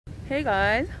Hey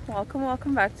guys,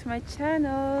 welcome back to my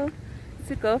channel. It's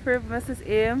a girlfriend of Mrs.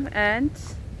 M, and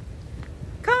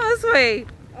come this way.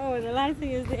 Oh, the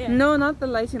lighting is there. No, not the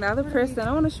lighting, the other person.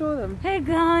 I want to show them. Hey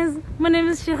guys, my name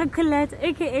is Shira Colette,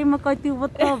 aka Makati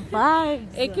with the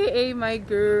vibes. AKA my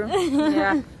guru.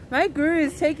 Yeah, my guru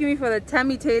is taking me for the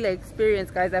Tammy Tailor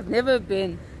experience, guys. I've never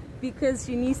been. Because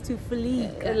she needs to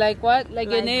fleek. Like what? Like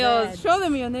your nails. That. Show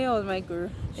them your nails, my guru.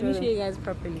 Let me show you guys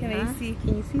properly. Can I see?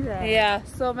 Can you see that? Yeah,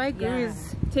 so my guru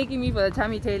is taking me for the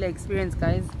Tammy Tailor experience,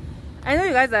 guys. I know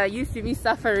you guys are used to me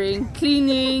suffering,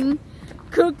 cleaning,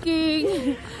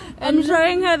 cooking. I'm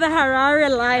showing her the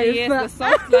harare life. Yes, the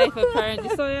soft life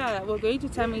apparently. So yeah, we're going to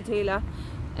Tammy Tailor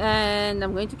and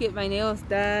I'm going to get my nails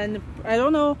done. I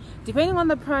don't know, depending on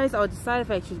the price, I'll decide if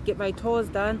I should get my toes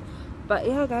done. But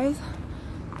yeah, guys,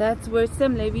 that's where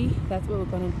Sim Levy, that's what we're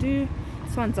gonna do.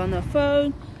 This one's on her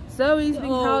phone. Zoe's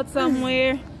being held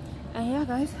somewhere. And yeah,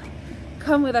 guys,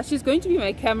 come with us. She's going to be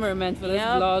my cameraman for this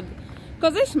vlog.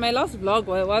 Because my last vlog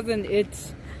wasn't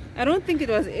it. I don't think it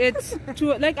was it.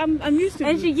 Like I'm used to.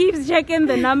 And she keeps checking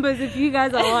the numbers if you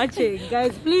guys are watching.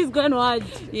 Guys, please go and watch.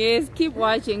 Yes, keep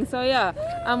watching. So yeah,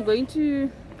 we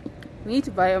need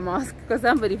to buy a mask because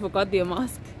somebody forgot their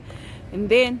mask. And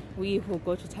then we will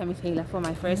go to Tammy Tailor for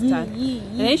my first time.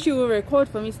 And then she will record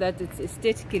for me so that it's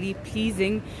aesthetically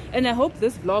pleasing. And I hope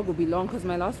this vlog will be long because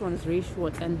my last one is very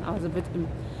short and I was a bit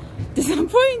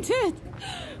disappointed.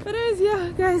 But anyways,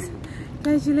 yeah, guys,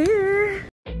 catch you later.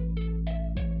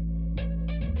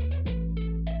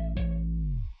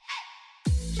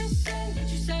 Just say what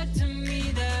you said to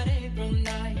me that April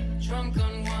night, drunk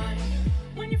on wine.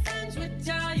 When your friends would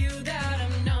tell you that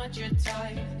I'm not your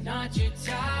type, not your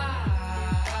type.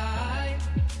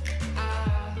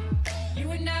 You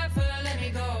would never let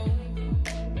me go.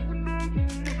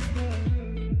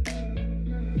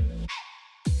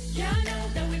 Yeah, I know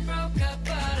that we broke up,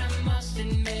 but I must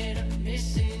admit I'm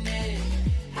missing it.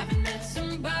 Haven't met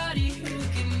somebody who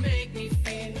can make me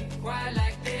feel quite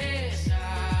like this.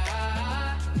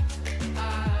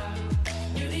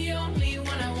 You're the only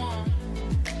one I want.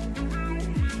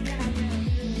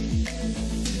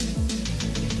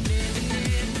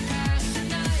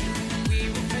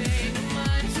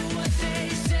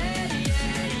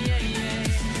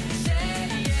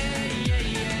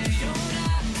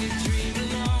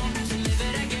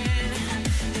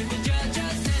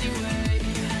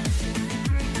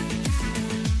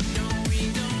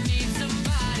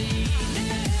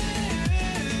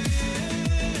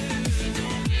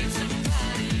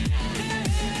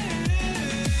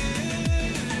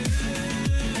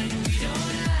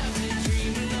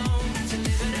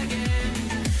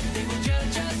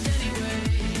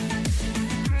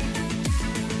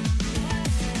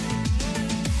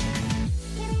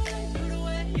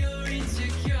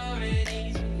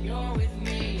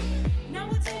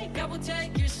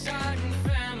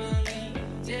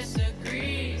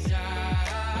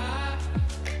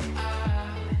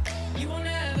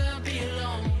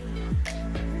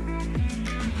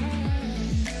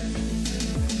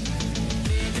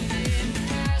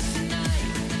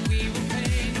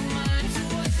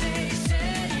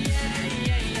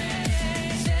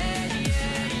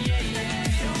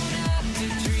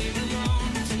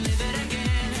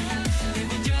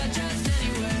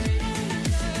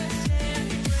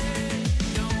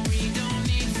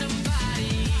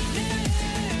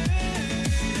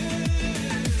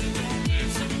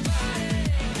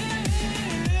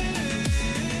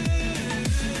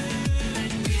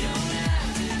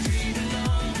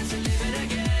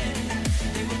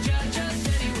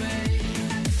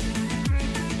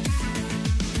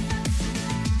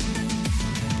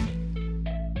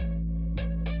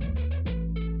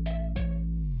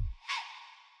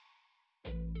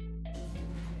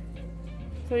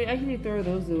 So you actually throw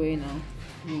those away now.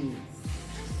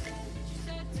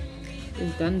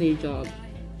 They've done their job.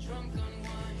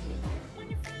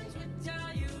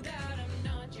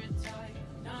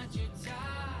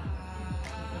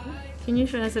 Can you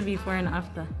show us a before and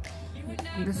after?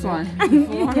 This one.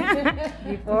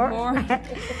 Before.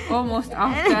 Almost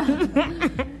after.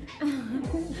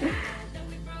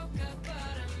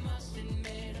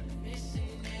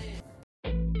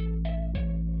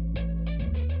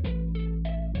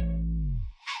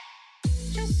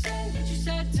 Just say what you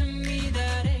said to me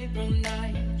that April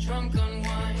night, drunk on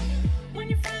wine. When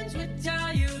your friends would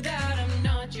tell you that I'm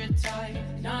not your type,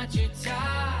 not your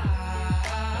type.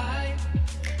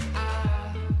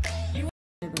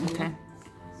 Okay.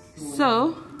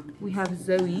 So we have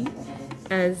Zoe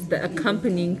as the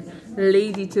accompanying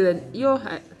lady to the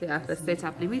the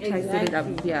setup. Let me try to set it up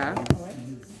here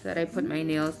so that I put my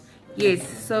nails.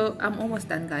 yes, so I'm almost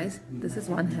done, guys. This is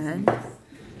one hand.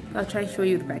 I'll try to show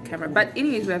you the back camera. But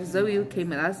anyways, we have Zoe who came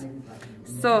with us.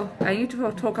 So I need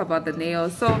to talk about the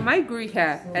nails. So my guru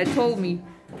here had told me,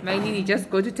 my Nini, just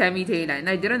go to Tammy Tailor, and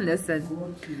I didn't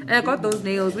listen. And I got those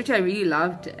nails, which I really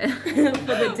loved.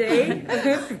 For the day?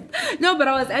 No, but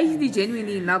I was actually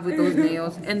genuinely in love with those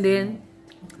nails. And then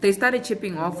they started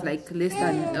chipping off like less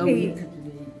than a week.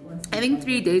 I think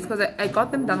 3 days, because I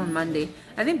got them done on Monday.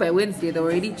 I think by Wednesday they were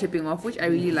already chipping off, which I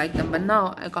really like them. But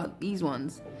now I got these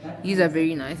ones. These are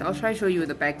very nice. I'll try to show you with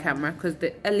the back camera because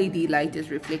the LED light is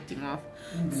reflecting off.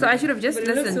 So I should have just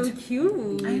listened. It looks so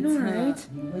cute. I know, right?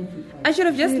 I should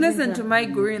have just listened to my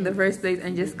guru in the first place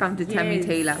and just come to Tammy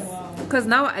Tailor. Because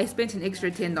now I spent an extra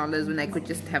 $10 when I could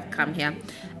just have come here.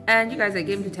 And you guys, I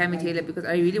came to Tammy Tailor because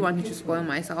I really wanted to spoil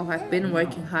myself. I've been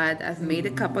working hard. I've made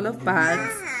a couple of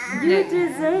bags. You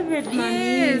deserve it, mommy.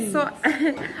 Yeah, so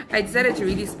I decided to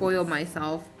really spoil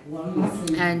myself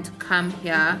and come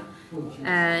here.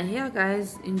 And yeah,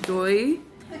 guys, enjoy.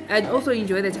 And also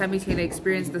enjoy the Tammy Tailor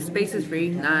experience. The space is very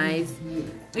nice.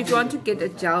 If you want to get a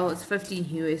gel, it's $15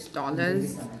 US.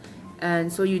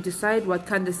 And so you decide what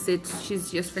kind of set.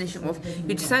 She's just finishing off.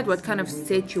 You decide what kind of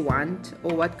set you want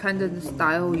or what kind of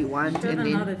style you want. And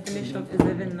then the finish off is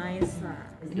even nice.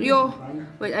 Yo,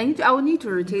 wait, I will need to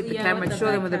rotate the camera and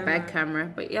show them with the back camera.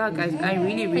 But yeah, guys, I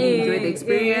really enjoyed the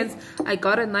experience. I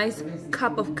got a nice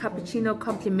cup of cappuccino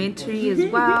complimentary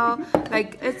as well.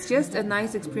 Like, it's just a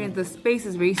nice experience. The space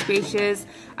is very spacious.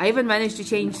 I even managed to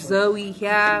change Zoe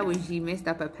here when she messed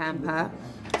up her pamper.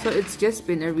 So it's just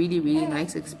been a really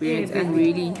nice experience and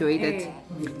really enjoyed it.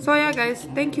 So yeah, guys,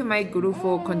 thank you my guru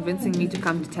for convincing me to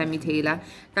come to Tammy Tailor.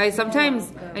 Guys,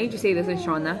 sometimes I need to say this in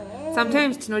Shona.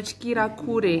 Sometimes tinochikira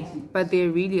kure, but they're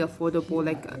really affordable.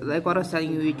 Like what I was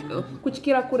telling you,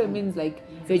 kuchikira kure means like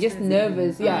you're just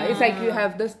nervous. Yeah, it's like you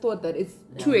have this thought that it's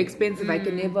too expensive, I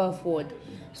can never afford.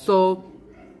 So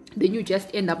then you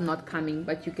just end up not coming,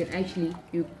 but you can actually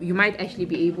you might actually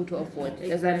be able to afford.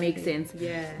 Does that make sense?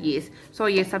 Yeah. Yes. So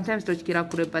yes, sometimes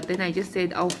tochikira kure, but then I just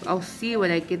said I'll see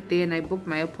when I get there, and I booked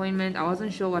my appointment. I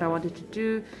wasn't sure what I wanted to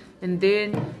do, and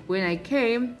then when I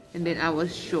came, and then I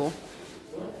was sure.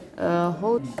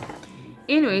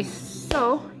 Anyway,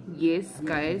 so yes,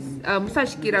 guys,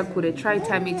 try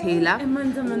Tammy Tailor.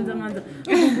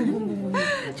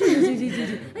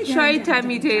 Try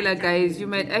Tammy Tailor, guys. You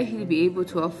might actually be able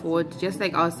to afford, just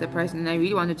like I was surprised, and I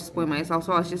really wanted to spoil myself,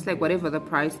 so I was just like, whatever the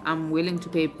price, I'm willing to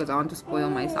pay because I want to spoil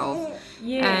myself.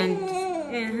 And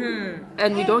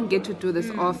we don't get to do this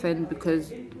often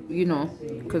because, you know,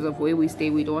 because of where we stay,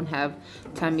 we don't have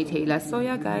Tammy Tailor. So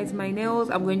yeah, guys, my nails,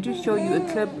 I'm going to show you a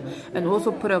clip and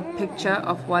also put a picture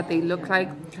of what they look like.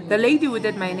 The lady who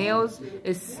did my nails,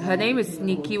 her name is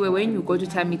Nikki. When you go to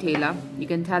Tammy Tailor, you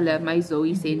can tell her my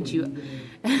Zoe sent you.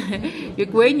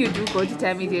 When you do go to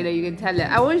Tammy Tailor, you can tell her,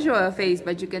 I won't show her face,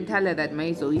 but you can tell her that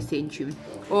my Zoe sent you.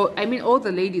 Or I mean, all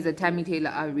the ladies at Tammy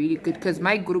Tailor are really good, because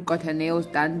my group got her nails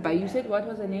done by, you said what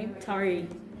was her name? Tari.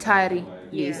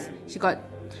 Yes, she got.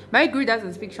 My guru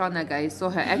doesn't speak Shona, guys, so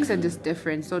her accent is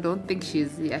different. So don't think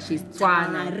she's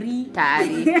Tswana.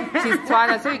 Tari. She's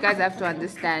Tswana, so you guys have to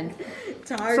understand.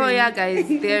 Tari. So yeah, guys,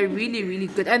 they're really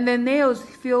good, and their nails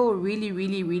feel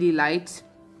really light.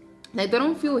 Like, they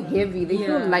don't feel heavy, they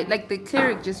feel light. Like the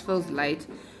cleric just feels light.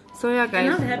 So yeah,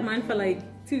 guys, I've had mine for like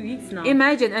 2 weeks now.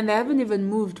 Imagine, and they haven't even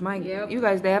moved. You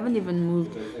guys, they haven't even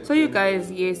moved. So you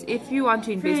guys, yes, if you want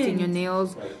to invest in your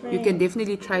nails, you can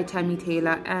definitely try Tammy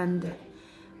Tailor. And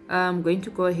I'm going to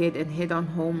go ahead and head on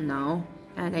home now,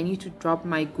 and I need to drop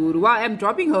my guru. Well, I'm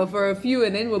dropping her for a few,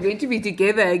 and then we're going to be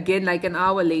together again like an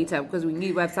hour later, because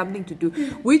we have something to do,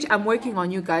 which I'm working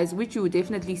on, you guys, which you will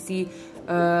definitely see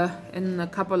in a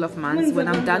couple of months. When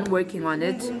I'm done working on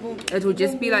it, it will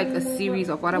just be like a series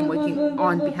of what I'm working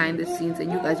on behind the scenes,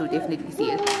 and you guys will definitely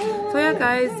see it. So yeah,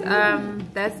 guys,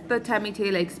 that's the Tammy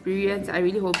Tailor experience. I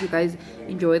really hope you guys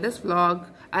enjoy this vlog.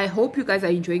 I hope you guys are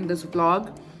enjoying this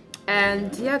vlog.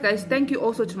 And yeah, guys, thank you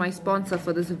also to my sponsor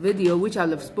for this video, which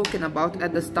I'll have spoken about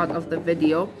at the start of the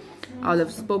video. I'll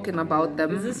have spoken about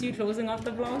them. Is this you closing off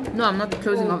the vlog? No, I'm not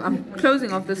closing off. I'm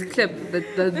closing off this clip,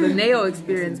 the nail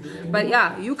experience. But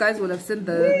yeah, you guys will have seen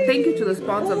the thank you to the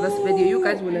sponsor of this video. You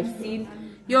guys will have seen.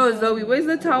 Yo, Zoe, where's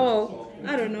the towel?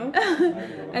 I don't know.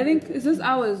 I think is this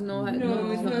ours? No,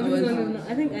 No, it's not. ours. No.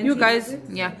 I think You Auntie guys, has it.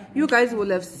 yeah, you guys will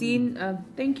have seen.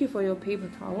 Thank you for your paper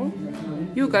towel.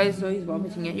 You guys, he's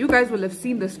vomiting. Yeah, you guys will have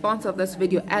seen the sponsor of this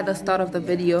video at the start of the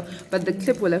video, but the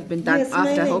clip will have been done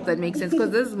after. I hope that makes sense,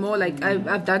 because this is more like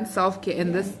I've done self-care,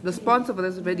 and the sponsor for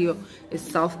this video is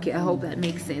self-care. I hope that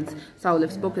makes sense. So I will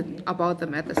have spoken about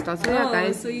them at the start. So yeah,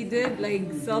 guys. So you did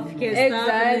like self-care stuff.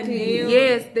 Exactly. And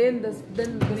Yes. Then the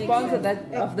sponsor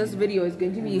of this video is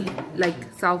going to be like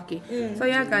self-care. So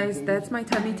yeah, guys, that's my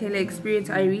Tammy Tailor experience.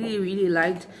 I really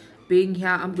liked being here.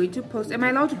 I'm going to post. Am I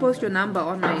allowed to post your number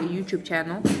on my YouTube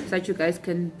channel so that you guys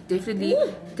can definitely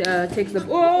text them?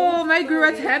 Oh my god,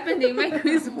 what's happening? My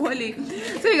crew is falling.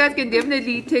 So you guys can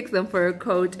definitely text them for a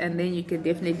code, and then you can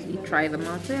definitely try them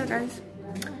out. So yeah, guys,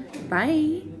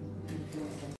 bye.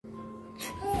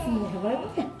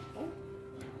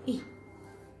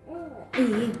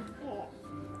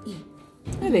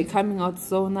 They're coming out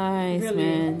so nice, really?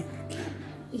 Man.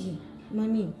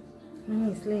 Mommy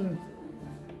is slaying.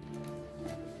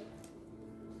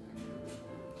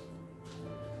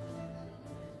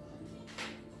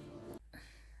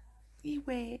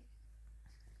 Wait.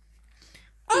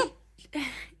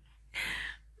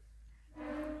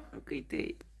 Okay,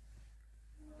 day.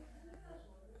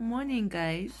 Morning,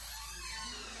 guys.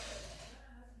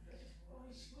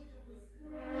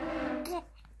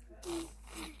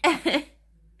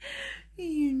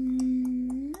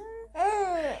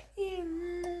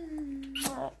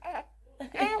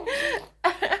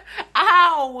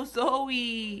 Ow,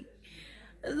 Zoe,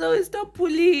 stop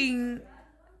pulling.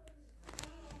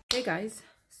 Hey guys,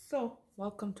 so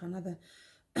welcome to another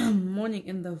morning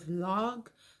in the vlog.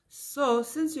 So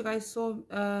since you guys saw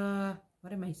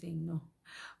what am I saying? No,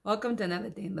 welcome to another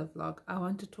day in the vlog. I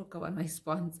want to talk about my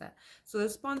sponsor. So the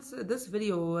sponsor, this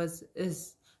video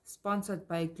is sponsored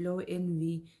by Glow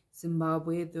Envy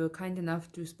Zimbabwe. They were kind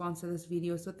enough to sponsor this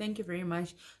video, so thank you very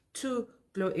much to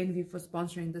Glow Envy for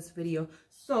sponsoring this video.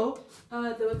 So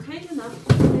they were kind enough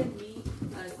to send me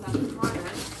some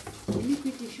products. Let me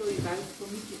quickly show you guys for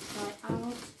me to try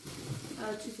out.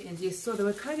 2 seconds. Yes, so they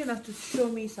were kind enough to show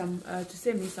me some to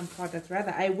send me some products.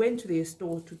 Rather, I went to their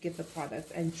store to get the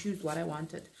products and choose what I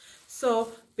wanted.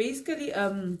 So basically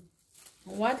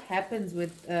what happens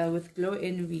with Glow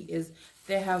Envy is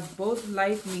they have both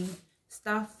lightening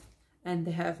stuff and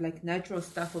they have like natural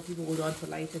stuff for people who want to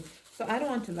lighten. So I don't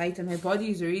want to lighten. My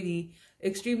body is already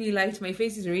extremely light. My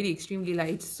face is already extremely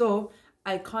light. So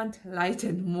I can't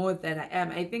lighten more than I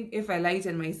am. I think if I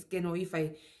lighten my skin or if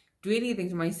I do anything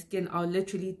to my skin, I'll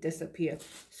literally disappear.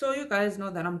 So you guys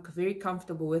know that I'm very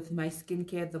comfortable with my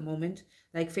skincare at the moment,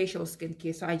 like facial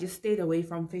skincare. So I just stayed away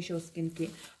from facial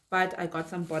skincare, but I got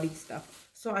some body stuff.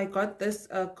 So I got this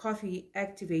coffee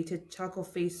activated charcoal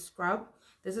face scrub.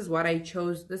 This is what I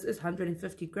chose. This is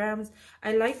 150 grams.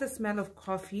 I like the smell of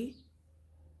coffee.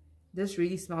 This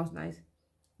really smells nice.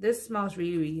 This smells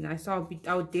really nice. So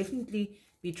I'll definitely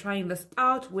be trying this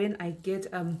out when I get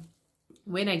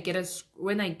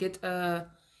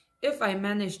if I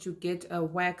manage to get a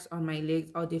wax on my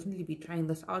legs. I'll definitely be trying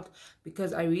this out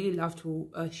because I really love to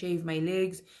shave my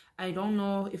legs. I don't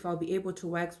know if I'll be able to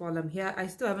wax while I'm here. I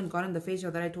still haven't gotten the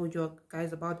facial that I told you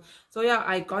guys about. So yeah,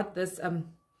 I got this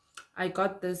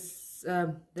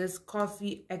this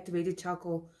coffee activated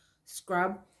charcoal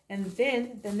scrub. And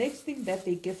then the next thing that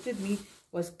they gifted me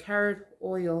was carrot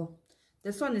oil.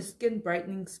 This one is skin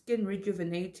brightening, skin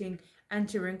rejuvenating,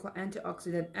 anti-wrinkle,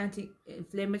 antioxidant,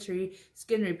 anti-inflammatory,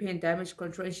 skin repair and damage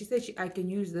control. And she said I can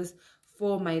use this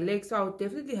for my legs. So I'll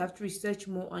definitely have to research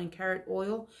more on carrot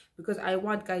oil because I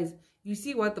want, guys, you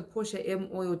see what the Portia M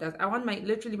oil does. I want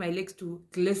literally my legs to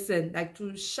glisten, like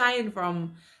to shine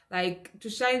from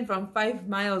 5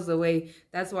 miles away.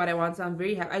 That's what I want. So I'm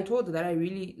very happy. I told her that I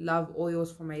really love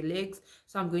oils for my legs,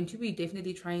 so I'm going to be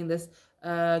definitely trying this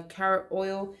carrot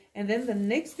oil. And then the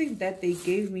next thing that they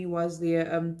gave me was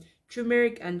their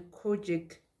turmeric and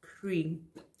kojic cream.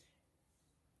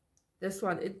 This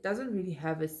one, it doesn't really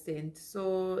have a scent,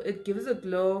 so it gives a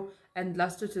glow and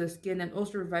luster to the skin and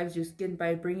also revives your skin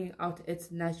by bringing out its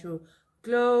natural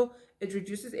glow. It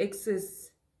reduces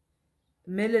excess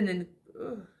melanin.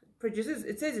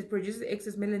 It says it produces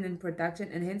excess melanin production,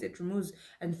 and hence it removes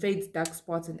and fades dark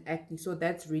spots and acne. So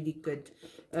that's really good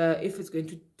if it's going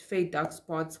to fade dark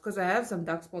spots, because I have some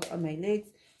dark spots on my legs.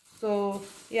 So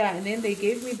yeah, and then they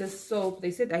gave me the soap.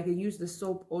 They said I can use the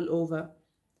soap all over.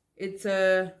 It's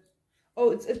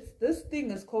this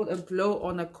thing is called a glow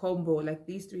on a combo. Like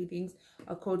these 3 things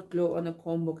are called glow on a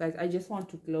combo, guys. I just want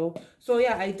to glow. So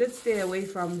yeah, I did stay away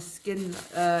from skin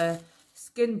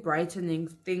brightening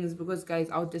things because, guys,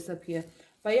 I'll disappear.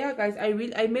 But yeah, guys, I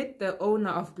met the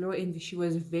owner of Glow Envy. She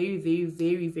was very, very,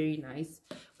 very, very nice.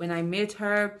 When I met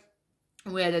her,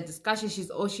 we had a discussion.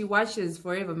 She watches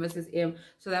Forever Mrs. M,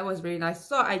 so that was very nice.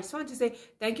 So I just want to say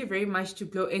thank you very much to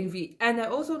Glow Envy. And I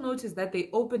also noticed that they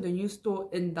opened a new store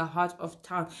in the heart of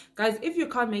town. Guys, if you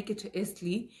can't make it to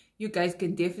sthe, you guys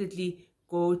can definitely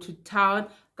go to town.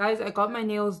 Guys, I got my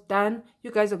nails done.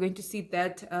 You guys are going to see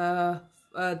that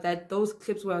those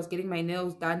clips where I was getting my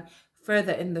nails done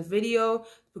further in the video,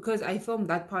 because I filmed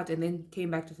that part and then came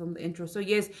back to film the intro. So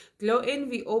yes, Glow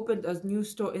Envy opened a new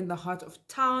store in the heart of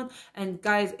town. And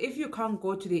guys, if you can't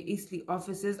go to the sthe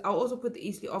offices, I'll also put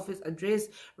the sthe office address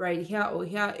right here or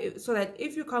here, so that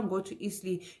if you can't go to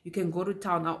sthe, you can go to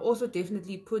town. I'll also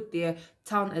definitely put their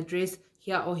town address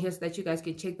here or here so that you guys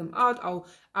can check them out. I'll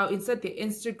insert their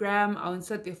Instagram, I'll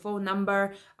insert their phone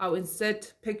number, I'll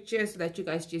insert pictures so that you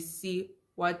guys just see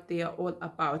what they are all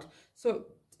about. So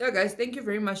yeah, guys, thank you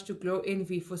very much to Glow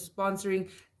Envy for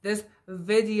sponsoring this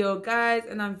video, guys.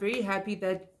 And I'm very happy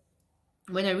that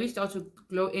when I reached out to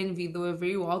Glow Envy, they were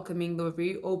very welcoming. They were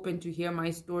very open to hear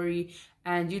my story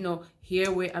and, you know,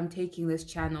 hear where I'm taking this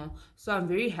channel. So I'm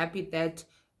very happy that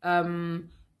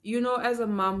you know, as a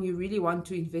mom, you really want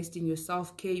to invest in your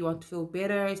self-care. You want to feel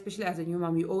better, especially as a new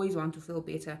mom. You always want to feel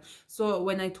better. So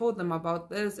when I told them about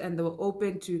this and they were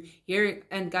open to hearing,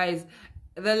 and guys,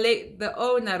 the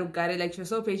owner got it, like, she was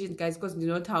so patient, guys, because you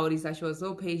know Taurisa, she was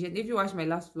so patient. If you watch my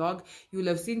last vlog, you will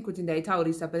have seen Kutinda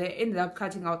Taurisa, but I ended up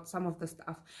cutting out some of the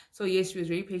stuff. So yes, she was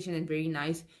very patient and very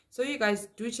nice. So you guys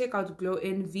do check out Glow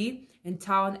Envy in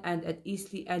town and at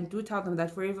sthe, and do tell them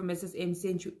that Forever Mrs. M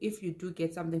sent you if you do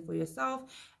get something for yourself.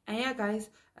 And yeah, guys,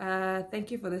 thank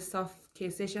you for this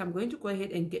self-care session. I'm going to go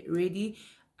ahead and get ready.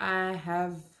 I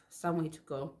have somewhere to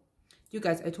go. You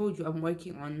guys, I told you I'm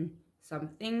working on some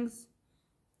things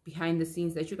behind the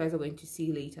scenes that you guys are going to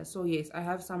see later. So yes, I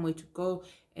have somewhere to go,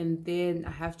 and then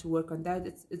I have to work on that.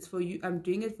 It's for you. I'm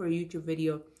doing it for a YouTube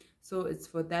video, so it's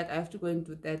for that. I have to go and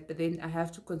do that, but then I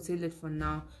have to conceal it for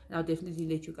now, and I'll definitely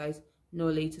let you guys know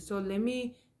later. So let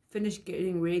me finish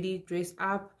getting ready, dress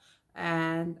up,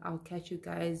 and I'll catch you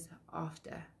guys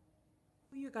after.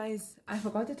 You guys, I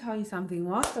forgot to tell you something.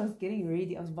 Whilst I was getting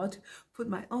ready, I was about to put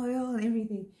my oil and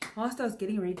everything. Whilst I was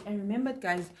getting ready, I remembered,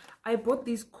 guys, I bought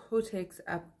these Kotex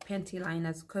panty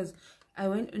liners because I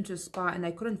went into a spa and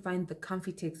I couldn't find the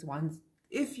Comfy-Tex ones.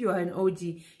 If you are an OG,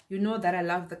 you know that I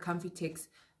love the Comfy-Tex.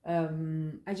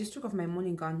 I just took off my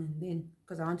morning gown and then,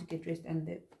 because I want to get dressed and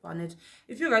put on it.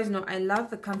 If you guys know, I love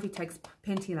the Comfy-Tex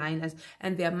panty liners,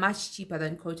 and they're much cheaper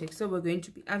than Kotex. So we're going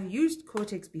to be, I've used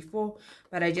Kotex before,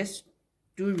 but I just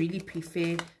do really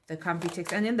prefer the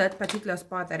Comfy-Tex. And in that particular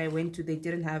spot that I went to, they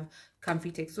didn't have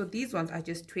Comfy-Tex. So these ones are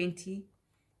just 20,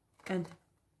 and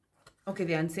okay,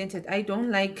 they're unscented. I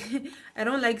don't like I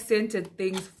don't like scented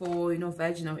things for, you know,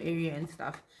 vaginal area and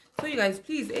stuff. So you guys,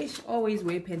 please always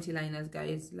wear panty liners,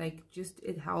 guys. Like, just,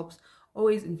 it helps.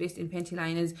 Always invest in panty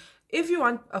liners. If you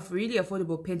want a really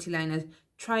affordable panty liners,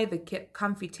 try the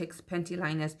Comfy-Tex panty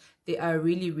liners. They are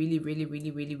really, really, really,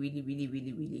 really, really, really, really,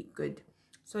 really, really good.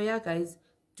 So yeah, guys,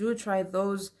 do try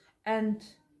those. And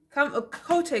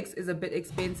Kotex is a bit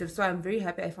expensive, so I'm very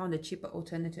happy I found a cheaper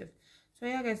alternative. So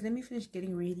yeah, guys, let me finish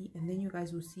getting ready, and then you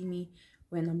guys will see me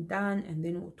when I'm done, and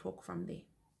then we'll talk from there.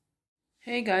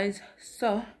 Hey guys,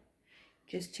 so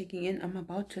just checking in. I'm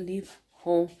about to leave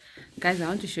home. Guys, I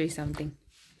want to show you something.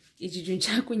 I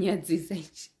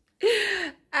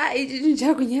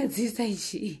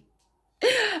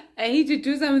need to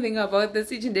do something about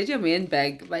this. It's a main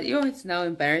bag, but yo, it's now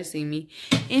embarrassing me.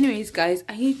 Anyways, guys,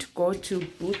 I need to go to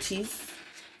Booties.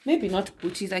 Maybe not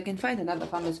Booties. I can find another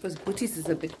pharmacy because Booties is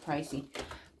a bit pricey.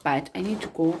 But I need to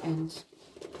go and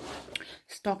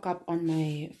stock up on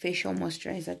my facial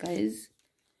moisturizer, guys.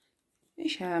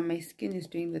 My skin is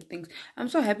doing the things. I'm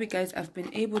so happy, guys. I've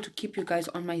been able to keep you guys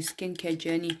on my skincare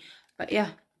journey. But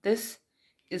yeah, this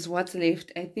is what's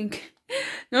left. I think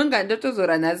and I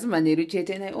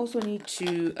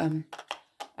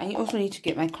also need to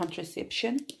get my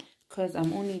contraception, because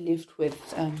I'm only left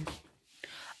with oh,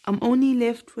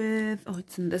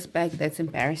 it's in this bag. That's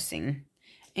embarrassing.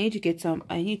 I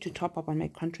need to top up on my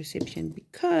contraception,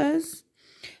 because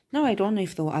now I don't know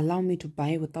if they'll allow me to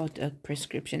buy without a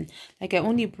prescription. Like, I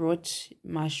only brought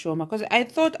my Shoma because I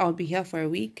thought I'll be here for a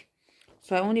week,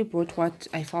 so I only brought what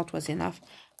I felt was enough.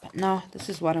 But now this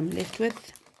is what I'm left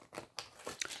with.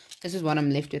 This is what I'm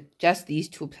left with, just these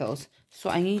 2 pills. So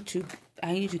I need to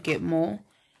get more.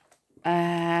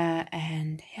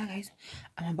 And yeah, guys,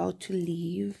 I'm about to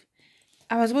leave.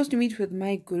 I was supposed to meet with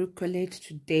my Guru Colette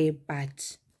today,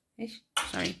 but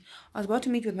sorry, I was about to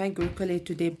meet with my Guru Colette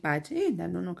today, but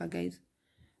no, guys,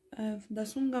 the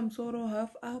sungam soro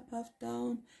half up, half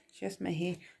down. Just my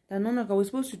hair. The Nonaga was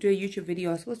supposed to do a YouTube video.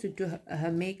 I was supposed to do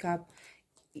her makeup.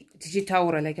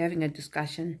 Tailor, like having a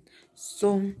discussion.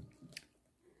 So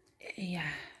yeah,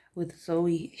 with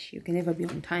Zoe, she can never be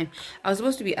on time. I was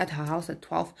supposed to be at her house at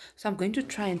 12, so I'm going to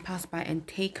try and pass by and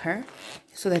take her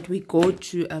so that we go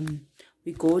to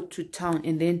town,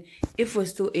 and then if we're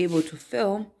still able to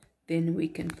film, then we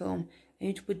can film. I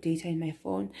need to put data in my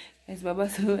phone. As Baba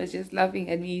so was just laughing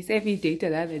at me. He sent me data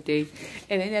the other day,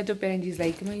 and then the other parent is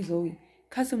like, "My Zoe,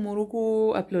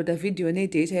 Kasamuruku upload a video ne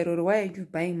data. Why are you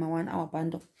buying my 1 hour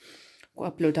bundle? Go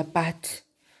upload a but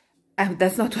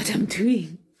that's not what I'm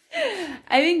doing."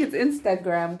 I think it's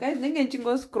Instagram, guys. I can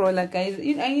go scroller, guys.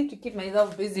 I need to keep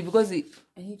myself busy because I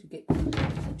need to get some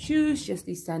shoes, just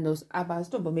these sandals. I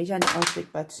still have an outfit,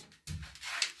 but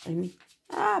I mean,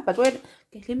 but wait.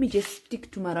 Okay, let me just stick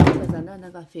to my rounders and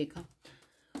another fake.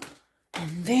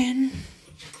 And then,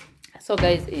 so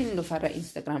guys, in the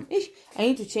Instagram, I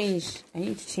need to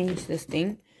change this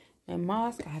thing. My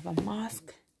mask. I have a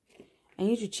mask. I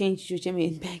need to change to Jamie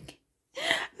back.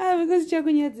 Because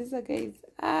Chagunya this, guys.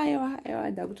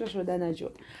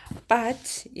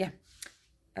 But yeah,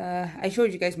 I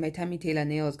showed you guys my Tammy Tailor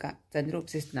nails.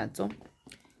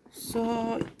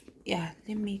 So yeah,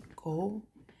 let me go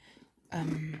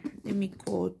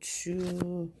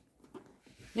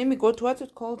to what's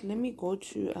it called? Let me go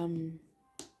to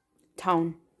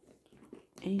town.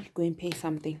 I need to go and pay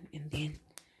something, and then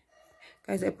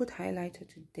guys, I put highlighter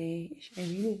today. I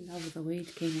really love the way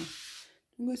it came out.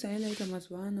 I'm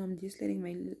just letting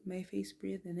my face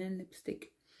breathe, and then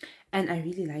lipstick, and I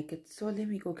really like it. So let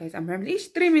me go, guys. I'm rambling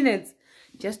 3 minutes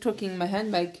just talking. My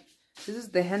handbag, this is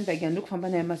the handbag, and look from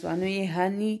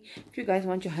honey. If you guys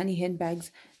want your honey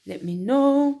handbags, let me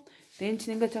know. Then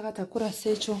see,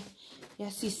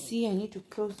 I need to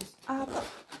close this up.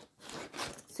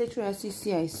 Secho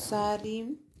see, I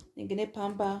sari ningene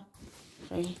pamba,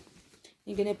 sorry,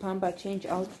 ningene pamba, changing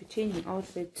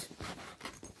outfit.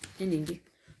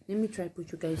 Let me try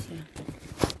put you guys here.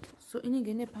 So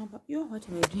in pampa, yo, what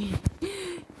am I doing?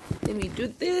 Let me do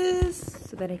this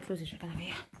so that I close it.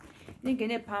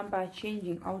 In pampa,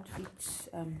 changing outfits.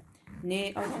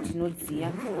 Ne outfit not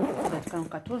zia. So that can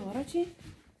carton warachi.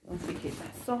 Don't forget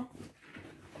that. So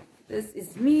this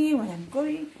is me when I'm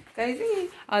going, guys.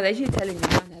 I was actually telling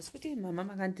my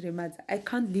mama I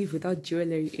can't live without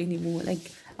jewelry anymore.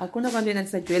 Like I couldn't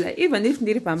find jewelry. Even if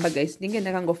near pamba, guys, I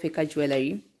can go fake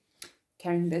jewelry.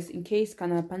 Carrying this in case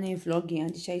kana pane vlogging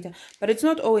and shaita, but it's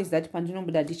not always that panjino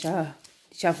buda dicha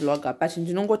vlogger, but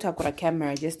you don't go to a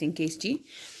camera just in case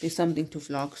there's something to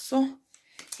vlog. So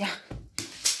yeah,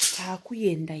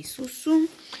 takuyenda isusu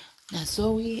na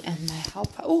Zoe and my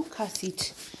helper. Oh, car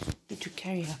seat, need to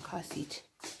carry her car seat.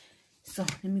 So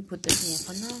let me put this here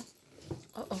for now.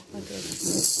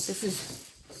 This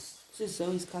is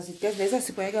Zoe's car seat, guys. There's a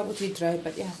sipoega but we drive,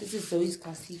 but yeah, this is Zoe's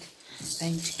car seat I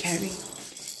need to carry.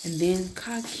 And then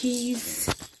car keys.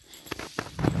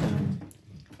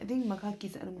 I think my car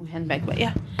keys are in my handbag, but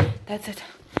yeah, that's it.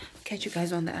 Catch you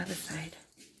guys on the other side.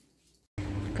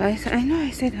 Guys, I know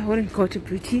I said I wouldn't go to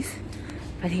Booties,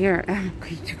 but here I am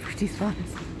going to Booties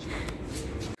Pharmacy.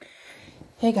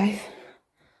 Hey guys,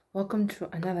 welcome to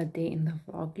another day in the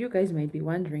vlog. You guys might be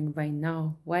wondering by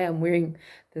now why I'm wearing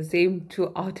the same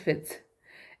 2 outfits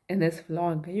in this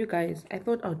vlog. You guys, I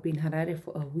thought I would be in Harare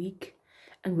for a week,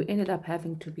 and we ended up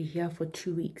having to be here for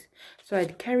 2 weeks. So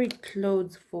I'd carried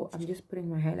clothes for, I'm just putting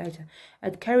my highlighter,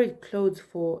 I'd carried clothes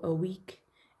for a week,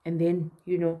 and then,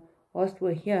 you know, whilst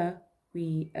we're here,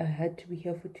 we had to be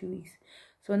here for 2 weeks.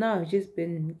 So now I've just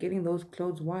been getting those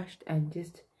clothes washed and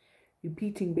just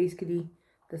repeating basically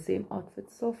the same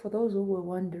outfits. So for those who were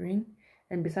wondering,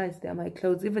 and besides they're my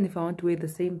clothes, even if I want to wear the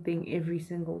same thing every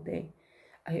single day,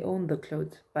 I own the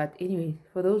clothes. But anyway,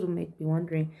 for those who might be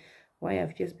wondering why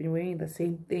I've just been wearing the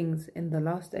same things in the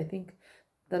last, I think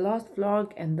the last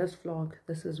vlog and this vlog,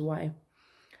 this is why.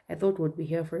 I thought we'd be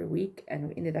here for a week and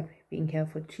we ended up being here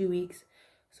for 2 weeks.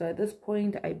 So at this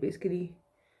point I basically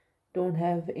don't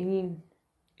have any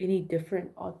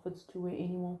different outfits to wear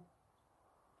anymore.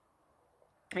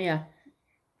 Yeah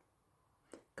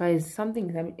guys,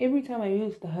 every time I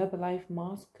use the Herbalife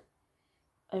mask,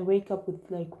 I wake up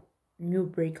with like new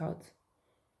breakouts.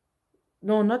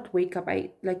 No, not wake up,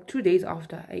 I like 2 days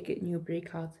after I get new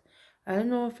breakouts. I don't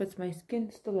know if it's my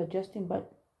skin still adjusting,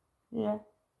 but yeah,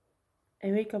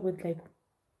 I wake up with like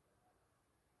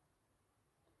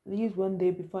these 1 day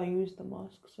before I use the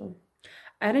mask. So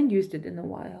I hadn't used it in a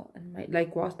while, and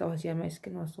whilst I was here my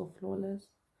skin was so flawless.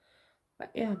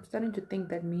 But yeah, I'm starting to think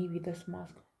that maybe this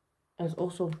mask is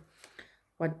also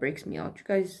what breaks me out. You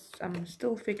guys, I'm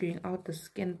still figuring out the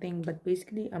skin thing, but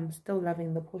basically I'm still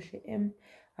loving the Push M.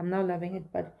 I'm now loving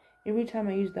it, but every time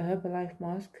I use the Herbalife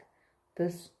mask,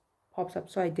 this pops up.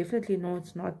 So I definitely know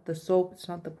it's not the soap, it's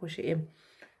not the Push M,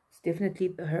 it's definitely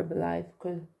the Herbalife,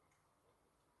 because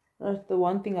that's the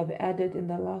one thing I've added in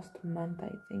the last month,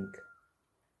 I think.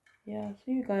 Yeah,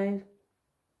 so you guys,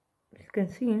 you can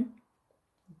see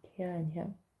here and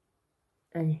here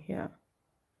and here.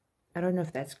 I don't know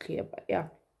if that's clear, but yeah,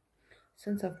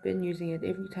 since I've been using it,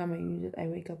 every time I use it, I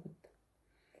wake up with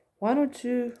one or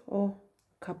two or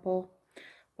a couple,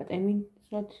 but I mean, it's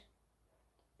not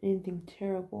anything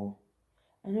terrible.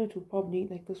 I know it will probably,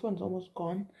 like, this one's almost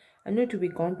gone. I know it will be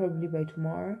gone probably by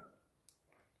tomorrow.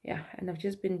 Yeah, and I've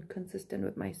just been consistent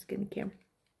with my skincare.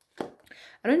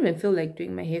 I don't even feel like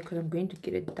doing my hair because I'm going to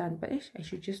get it done, but I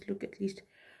should just look at least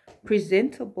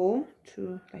presentable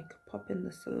to like pop in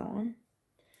the salon.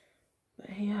 But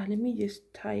yeah, let me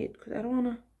just tie it because I don't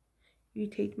want to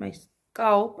irritate my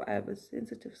scalp. I have a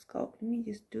sensitive scalp. Let me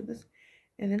just do this,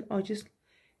 and then I'll just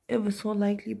ever so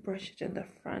lightly brush it in the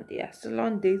front. Yeah,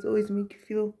 salon days always make you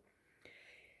feel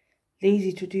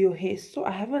lazy to do your hair. So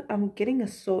I'm getting a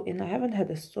sew in. I haven't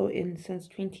had a sew in since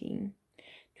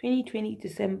 2020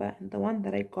 December, and the one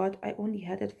that I got, I only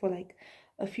had it for like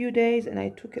a few days and I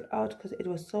took it out because it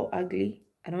was so ugly.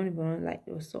 I don't even know, like,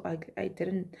 it was so ugly. I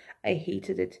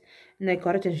hated it, and I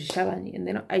got it in Shalani, and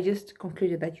then I just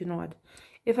concluded that, you know what,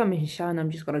 if I'm in Shalani,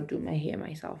 I'm just gonna do my hair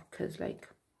myself, because like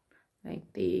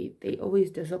they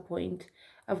always disappoint.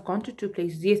 I've gone to 2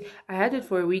 places. Yes, I had it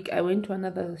for a week. I went to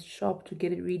another shop to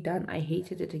get it redone. I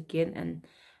hated it again, and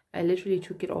I literally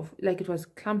took it off. Like, it was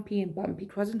clumpy and bumpy.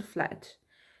 It wasn't flat.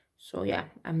 So yeah,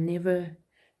 I'm never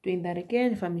doing that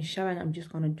again. If I'm in shower, I'm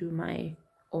just gonna do my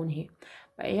own hair.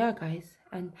 But yeah, guys,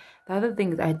 and the other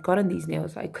thing is I had gotten these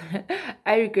nails. I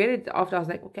regretted after. I was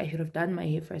like, okay, I should have done my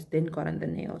hair first, then gotten the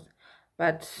nails.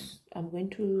 But I'm going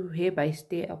to hair by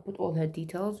sthe. I'll put all her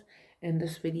details in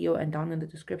this video and down in the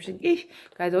description. Guys,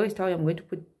 I always tell you I'm going to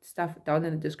put stuff down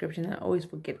in the description, and I always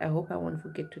forget. I hope I won't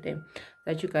forget today.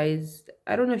 That you guys,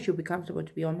 I don't know if she'll be comfortable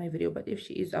to be on my video, but if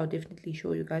she is, I'll definitely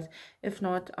show you guys. If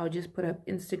not, I'll just put up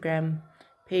Instagram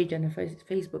page and a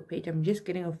Facebook page. I'm just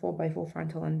getting a 4x4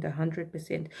 frontal and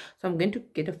 100%. So I'm going to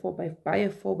get a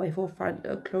 4x4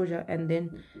 front closure, and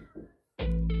then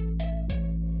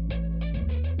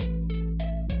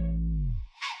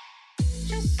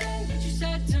Just say what you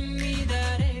said to me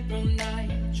that April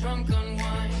night, drunk on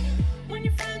wine. When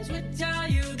your friends would tell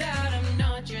you that I'm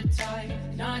not your type,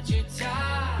 not your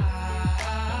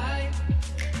type.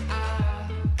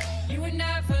 You would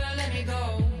never let me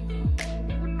go.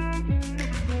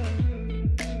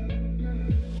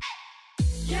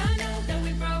 Yeah, I know that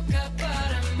we broke up,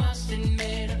 but I must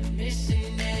admit I'm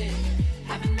missing it.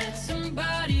 Haven't met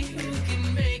somebody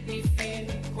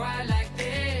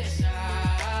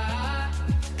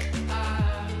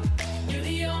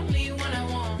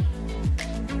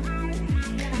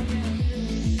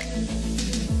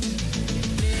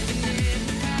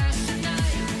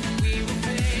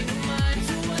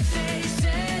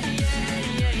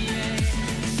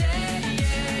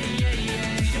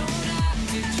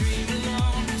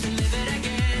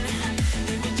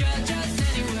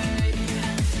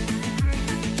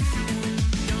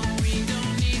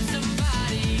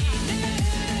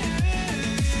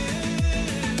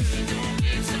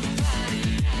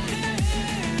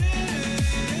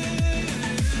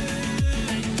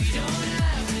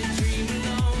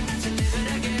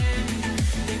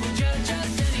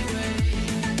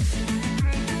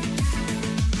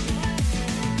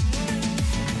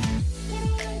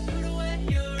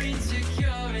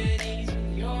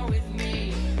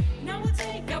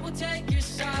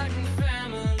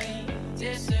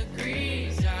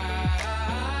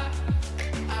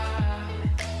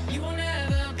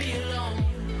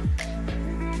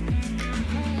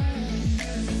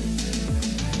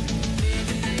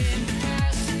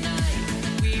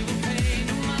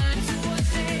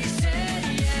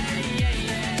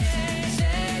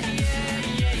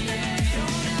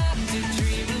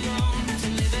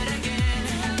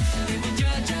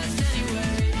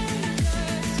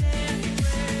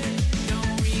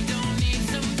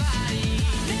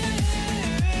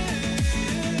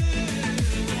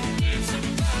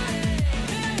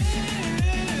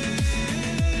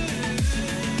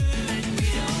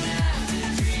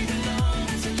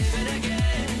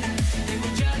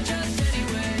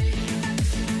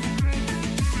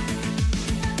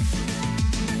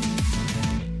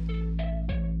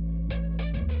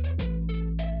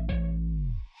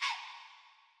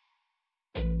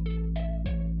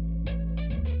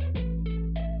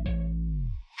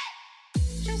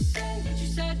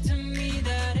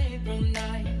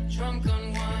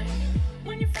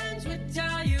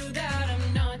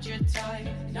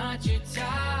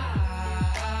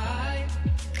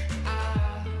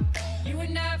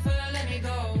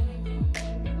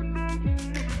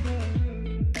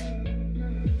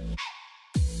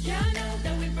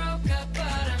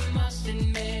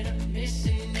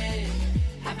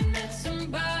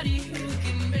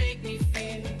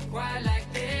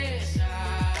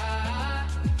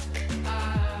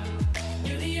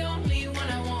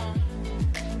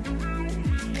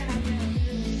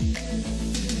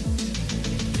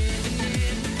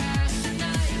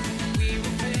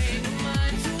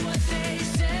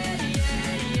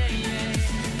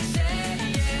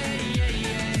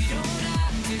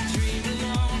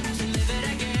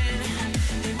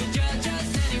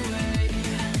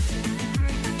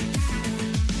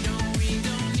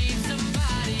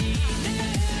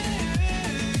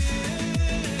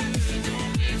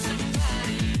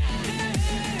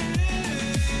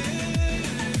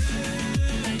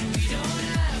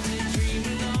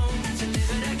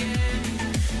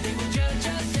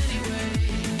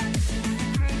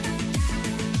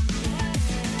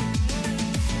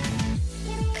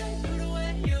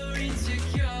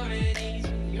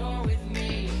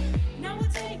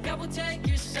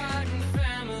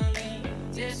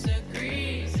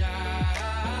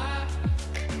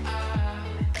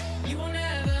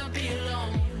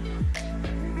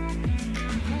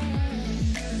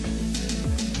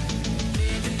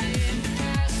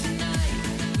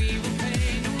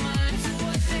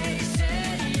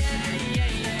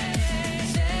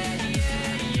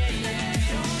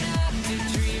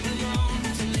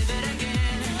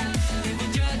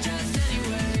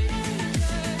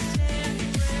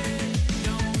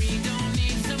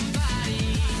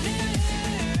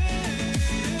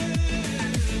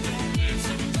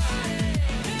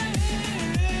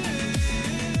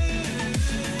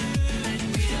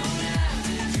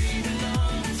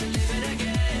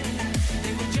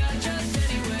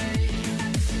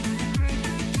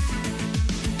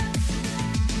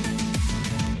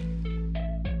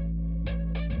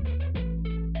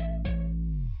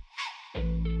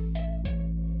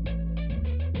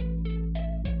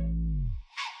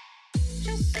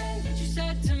Just say what you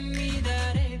said to me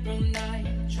that April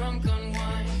night, drunk on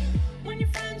wine. When your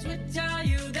friends would tell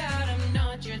you that I'm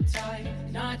not your type,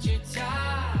 not your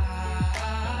type.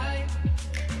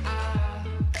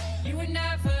 You would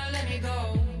never let me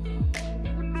go.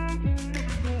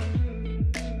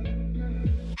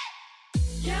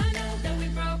 Yeah, I know that we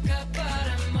broke up, but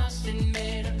I must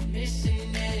admit I'm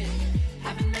missing it.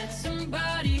 Haven't met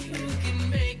somebody who can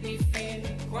make me feel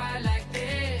quite like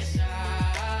this.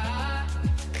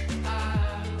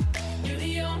 You're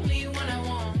the only one I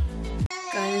want.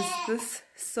 Guys, this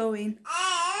sewing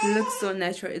looks so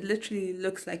natural. It literally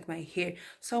looks like my hair.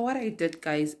 So what I did,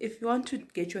 guys, if you want to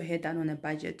get your hair done on a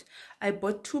budget, I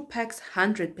bought 2 packs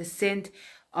 100%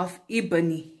 of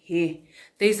ebony hair.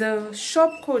 There's a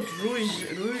shop called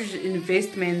Rouge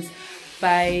Investments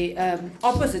by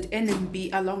opposite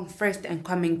NMB along First and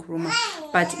Coming Kruma,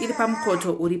 but Ilipam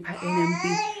Koto Uripa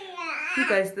NMB. You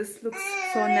guys, this looks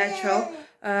so natural.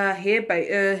 Hair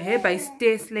by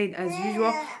sthe as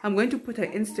usual. I'm going to put her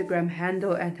Instagram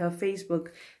handle and her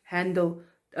Facebook handle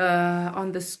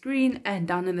on the screen and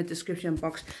down in the description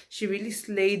box. She really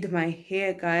slayed my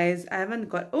hair, guys. I haven't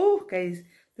got, oh guys,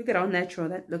 look at how natural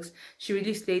that looks. She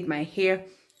really slayed my hair,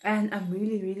 and I'm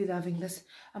really loving this.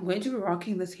 I'm going to be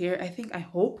rocking this hair, I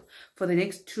hope for the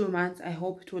next 2 months. I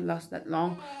hope it will last that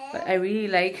long, but I really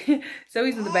like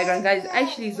Zoe's in the background, guys.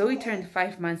 Actually, Zoe turned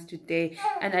 5 months today,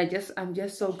 and I'm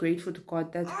just so grateful to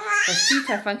God that her feet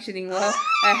are functioning well,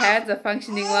 her hands are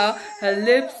functioning well, her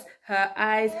lips, her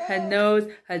eyes, her nose,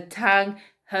 her tongue,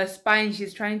 her spine,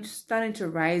 she's starting to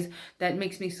rise. That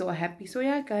makes me so happy. So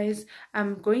yeah, guys,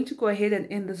 I'm going to go ahead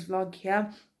and end this vlog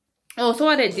here. Oh, so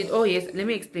what I did, oh yes, let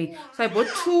me explain. So I bought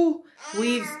 2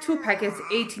 weaves, 2 packets,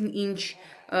 18-inch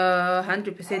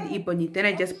 100% ebony. Then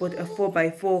I just bought a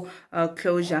 4x4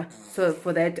 closure, so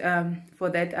for that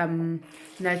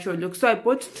natural look. So I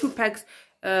bought 2 packs.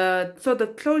 So the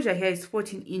closure here is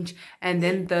 14-inch, and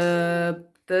then the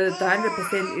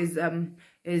 100%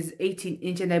 is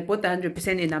 18-inch, and I bought the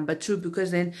 100% in number 2 because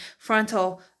then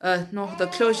frontal the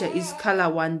closure is color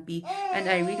 1B, and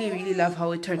I really love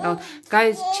how it turned out.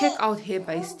 Guys, check out Hair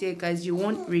by Sthe, guys. You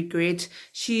won't regret.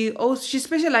 She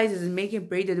specializes in making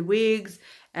braided wigs,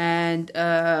 and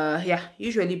yeah,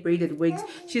 usually braided wigs.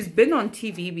 She's been on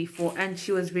TV before, and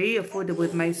she was very affordable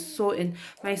with my sew-in.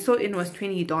 My sew-in was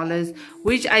 $20,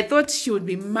 which I thought she would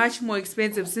be much more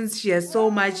expensive since she has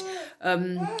so much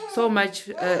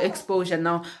exposure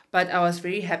now, but I was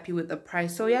very happy with the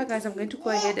price. So yeah, guys, I'm going to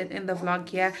go ahead and end the vlog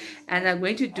here, and I'm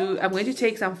going to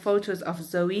take some photos of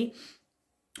Zoe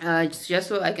just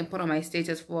so I can put on my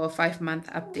status for a 5-month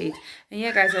update. And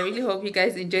yeah, guys, I really hope you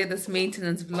guys enjoyed this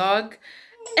maintenance vlog.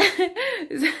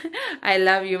 I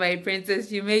love you, my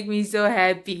princess. You make me so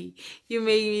happy. You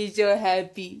make me so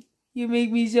happy. You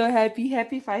make me so happy.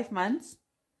 Happy 5 months.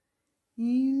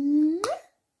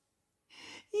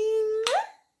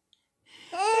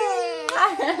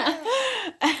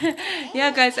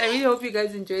 Yeah, guys, I really hope you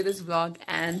guys enjoy this vlog,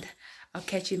 and I'll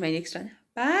catch you in my next one.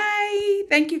 Bye.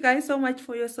 Thank you guys so much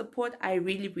for your support. I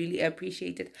really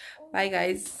appreciate it. Bye,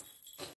 guys.